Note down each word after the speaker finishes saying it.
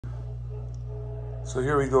So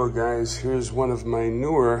here we go, guys. Here's one of my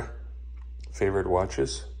newer favorite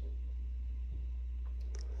watches.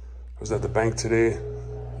 I was at the bank today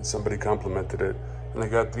and somebody complimented it. And I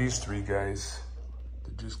got these three guys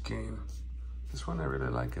that just came. This one, I really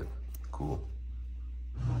like it. Cool.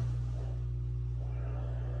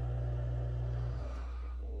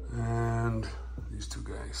 And these two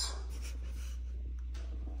guys.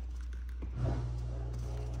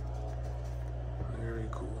 Very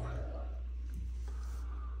cool.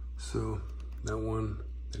 So that one,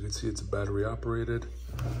 you can see it's battery operated.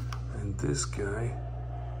 And this guy,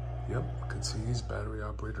 yep, you can see he's battery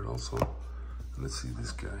operated also. And let's see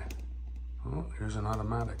this guy. Oh, here's an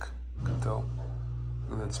automatic. You can tell.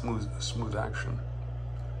 And then smooth action.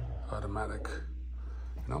 Automatic.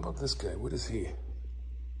 And how about this guy? What is he?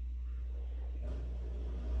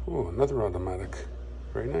 Oh, another automatic.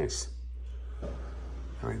 Very nice.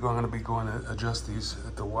 There we go. I'm going to be going to adjust these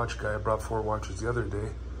at the watch guy. I brought 4 watches the other day.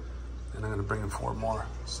 And I'm going to bring in 4 more,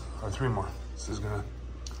 or 3 more. This is going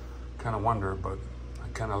to kind of wonder, but I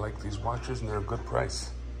kind of like these watches and they're a good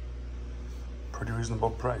price. Pretty reasonable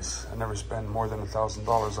price. I never spend more than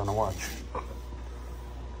 $1,000 on a watch.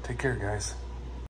 Take care, guys.